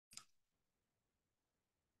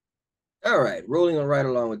All right, rolling on right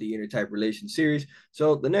along with the intertype relation series.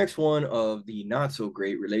 So the next one of the not so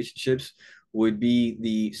great relationships would be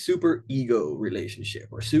the super ego relationship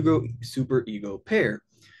or super ego pair.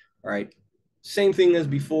 All right, same thing as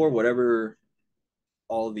before. Whatever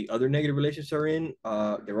all the other negative relationships are in,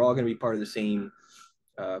 they're all going to be part of the same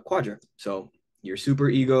quadrant. So your super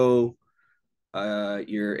ego,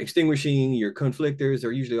 your extinguishing, your conflictors,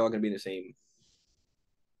 they're usually all going to be in the same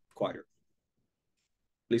quadrant.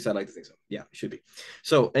 At least I'd like to think so. Yeah, it should be.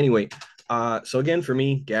 So anyway, so again, for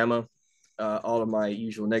me, gamma, all of my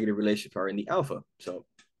usual negative relationships are in the alpha. So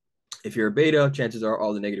if you're a beta, chances are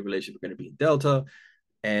all the negative relationships are going to be in delta,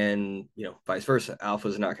 and vice versa. Alpha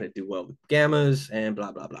is not going to do well with gammas, and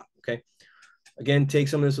blah blah blah. Okay. Again, take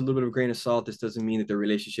some of this a little bit of a grain of salt. This doesn't mean that the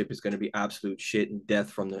relationship is going to be absolute shit and death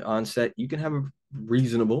from the onset. You can have a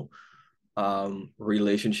reasonable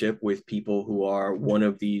relationship with people who are one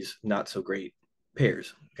of these not so great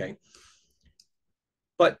pairs. Okay.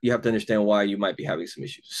 But you have to understand why you might be having some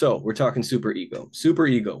issues. So we're talking super ego. Super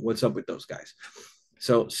ego, what's up with those guys?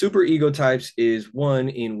 So super ego types is one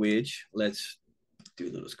in which, let's do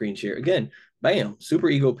a little screen share again. Bam, super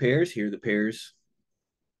ego pairs. Here are the pairs.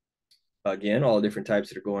 Again, all the different types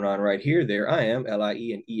that are going on right here. There I am,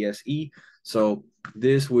 LIE and ESE. So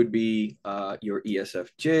this would be your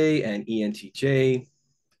ESFJ and ENTJ.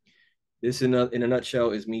 This in a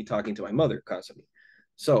nutshell is me talking to my mother constantly.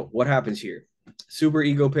 So what happens here? Super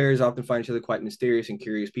ego pairs often find each other quite mysterious and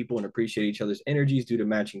curious people and appreciate each other's energies due to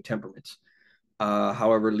matching temperaments.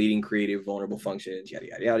 However, leading creative, vulnerable functions, yada,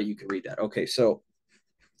 yada, yada. You can read that. Okay, so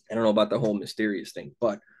I don't know about the whole mysterious thing,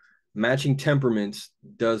 but matching temperaments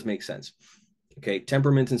does make sense. Okay,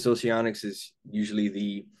 temperaments in socionics is usually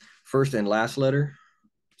the first and last letter.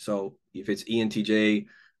 So if it's ENTJ,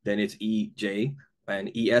 then it's EJ, and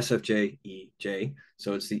ESFJ, EJ.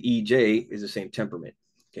 So it's the EJ is the same temperament.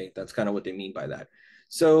 Okay, that's kind of what they mean by that.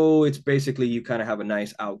 So it's basically you kind of have a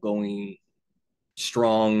nice outgoing,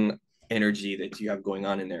 strong energy that you have going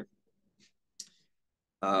on in there.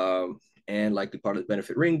 And likely part of the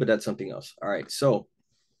benefit ring, but that's something else. All right, so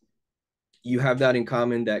you have that in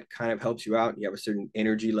common that kind of helps you out. You have a certain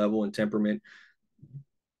energy level and temperament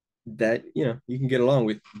that you can get along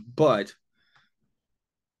with, but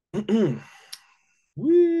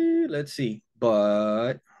let's see.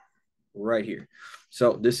 But right here.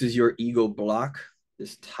 So this is your ego block,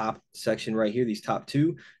 this top section right here, these top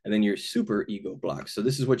two, and then your super ego block. So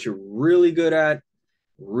this is what you're really good at,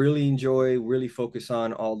 really enjoy, really focus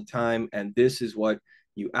on all the time. And this is what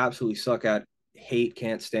you absolutely suck at, hate,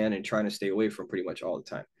 can't stand, and trying to stay away from pretty much all the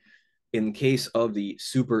time. In the case of the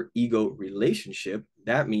super ego relationship,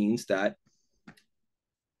 that means that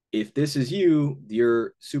if this is you,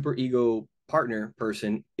 your super ego partner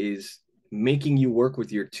person is making you work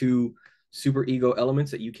with your two super ego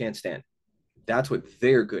elements that you can't stand. That's what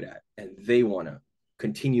they're good at, and they want to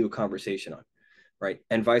continue a conversation on, right?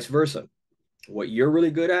 And vice versa. What you're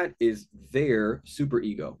really good at is their super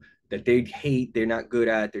ego that they hate, they're not good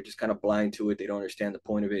at, they're just kind of blind to it, they don't understand the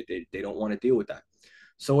point of it, they don't want to deal with that.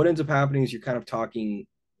 So what ends up happening is you're kind of talking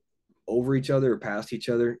over each other or past each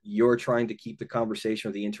other. You're trying to keep the conversation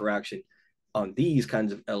or the interaction on these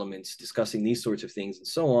kinds of elements, discussing these sorts of things and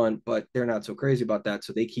so on, but they're not so crazy about that.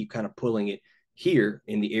 So they keep kind of pulling it here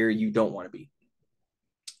in the area you don't want to be.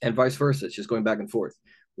 And vice versa. It's just going back and forth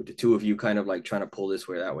with the two of you kind of like trying to pull this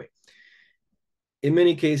way or that way. In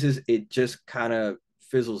many cases, it just kind of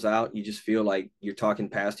fizzles out. You just feel like you're talking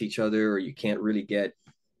past each other or you can't really get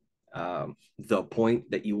the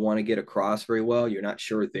point that you want to get across very well. You're not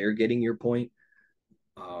sure they're getting your point.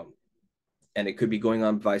 Um, and it could be going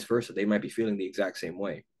on vice versa. They might be feeling the exact same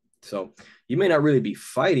way. So you may not really be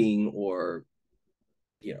fighting or,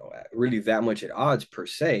 really that much at odds per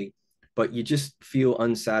se, but you just feel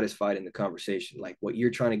unsatisfied in the conversation. Like what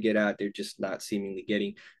you're trying to get at, they're just not seemingly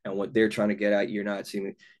getting, and what they're trying to get at, you're not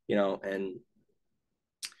seeming, and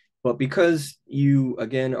but because you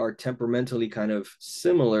again are temperamentally kind of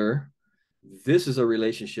similar, this is a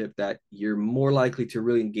relationship that you're more likely to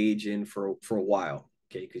really engage in for a while,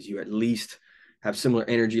 okay? Because you at least have similar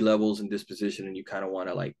energy levels and disposition, and you kind of want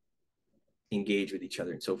to like engage with each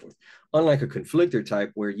other and so forth. Unlike a conflictor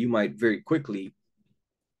type, where you might very quickly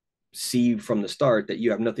see from the start that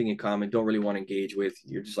you have nothing in common, don't really want to engage with.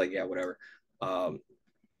 You're just like, yeah, whatever, and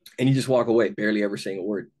you just walk away, barely ever saying a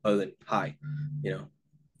word other than hi. You know,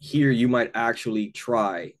 here you might actually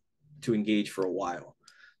try to engage for a while.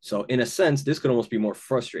 So in a sense, this could almost be more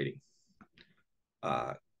frustrating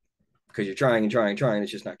because you're trying and trying and trying,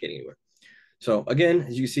 it's just not getting anywhere. So again,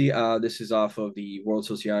 as you see, this is off of the World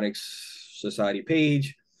Socionics Society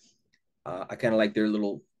page. I kind of like their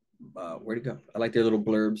little Where'd it go? I like their little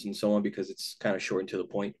blurbs and so on because it's kind of short and to the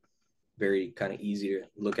point, very kind of easy to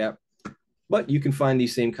look at. But you can find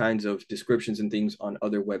these same kinds of descriptions and things on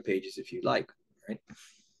other web pages if you like, right?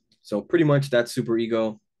 So pretty much that's Super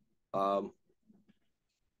Ego. Um,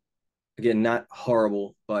 Again, not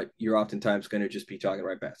horrible, but you're oftentimes going to just be talking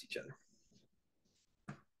right past each other.